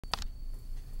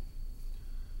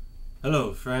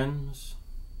Hello, friends,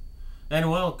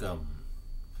 and welcome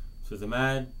to the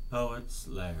Mad Poet's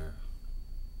Lair.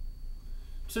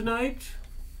 Tonight,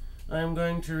 I am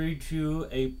going to read you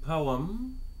a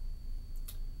poem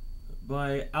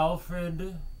by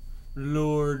Alfred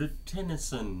Lord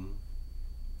Tennyson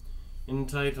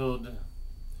entitled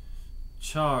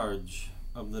Charge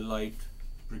of the Light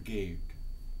Brigade.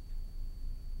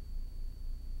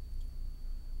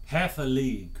 Half a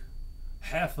league,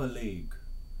 half a league,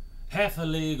 half a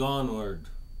league onward,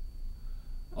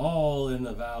 all in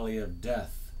the valley of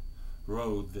death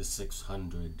rode the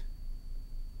 600.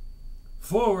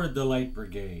 Forward the light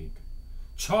brigade,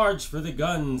 charge for the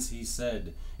guns, he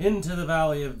said, into the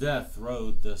valley of death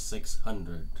rode the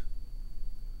 600.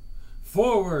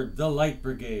 Forward the light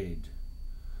brigade,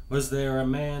 was there a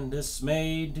man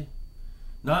dismayed?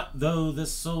 Not though the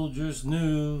soldiers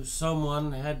knew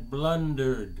someone had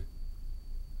blundered.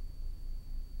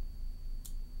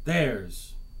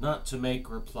 Theirs not to make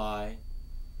reply,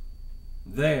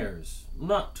 theirs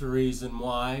not to reason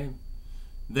why,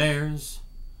 theirs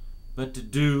but to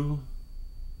do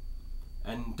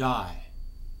and die.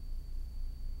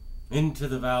 Into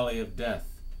the valley of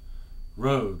death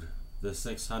rode the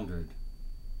 600.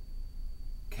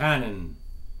 Cannon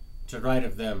to right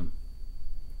of them,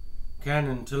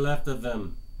 cannon to left of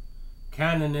them,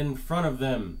 cannon in front of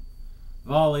them,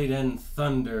 volleyed and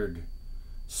thundered,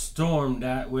 stormed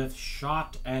at with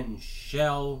shot and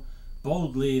shell,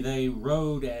 boldly they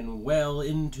rode and well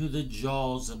into the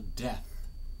jaws of death.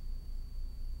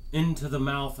 Into the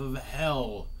mouth of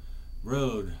hell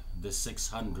rode the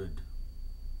 600.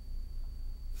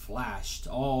 Flashed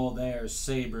all their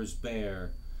sabres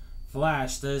bare,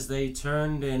 flashed as they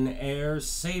turned in air,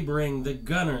 sabering the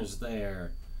gunners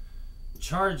there,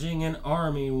 charging an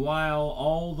army while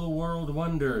all the world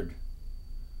wondered,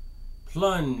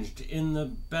 plunged in the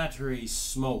battery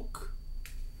smoke.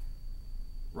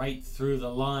 Right through the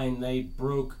line they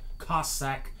broke,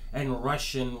 Cossack and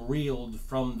Russian reeled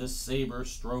from the saber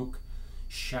stroke,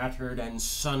 shattered and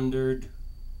sundered.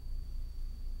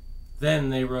 Then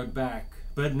they rode back,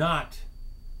 but not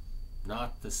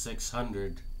the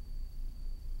 600.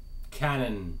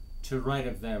 Cannon to right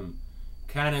of them,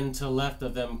 cannon to left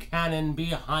of them, cannon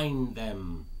behind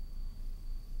them,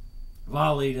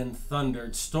 volleyed and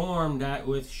thundered, stormed at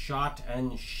with shot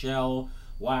and shell,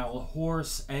 while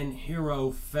horse and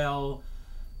hero fell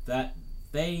that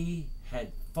they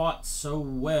had fought so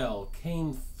well,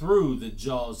 came through the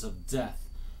jaws of death,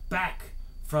 back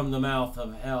from the mouth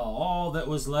of hell, all that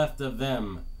was left of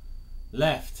them,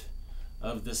 left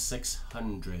of the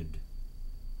 600.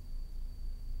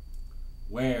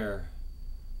 Where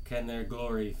can their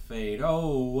glory fade?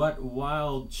 Oh, what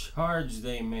wild charge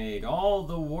they made! All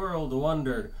the world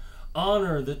wondered.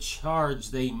 Honor the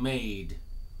charge they made.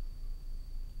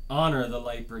 Honor the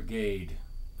light brigade,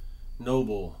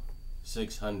 noble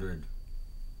 600.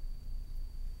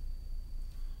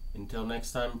 Until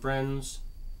next time, friends,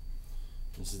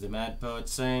 this is the Mad Poet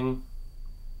saying,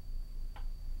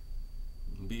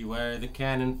 beware the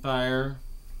cannon fire,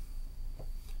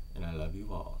 and I love you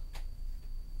all.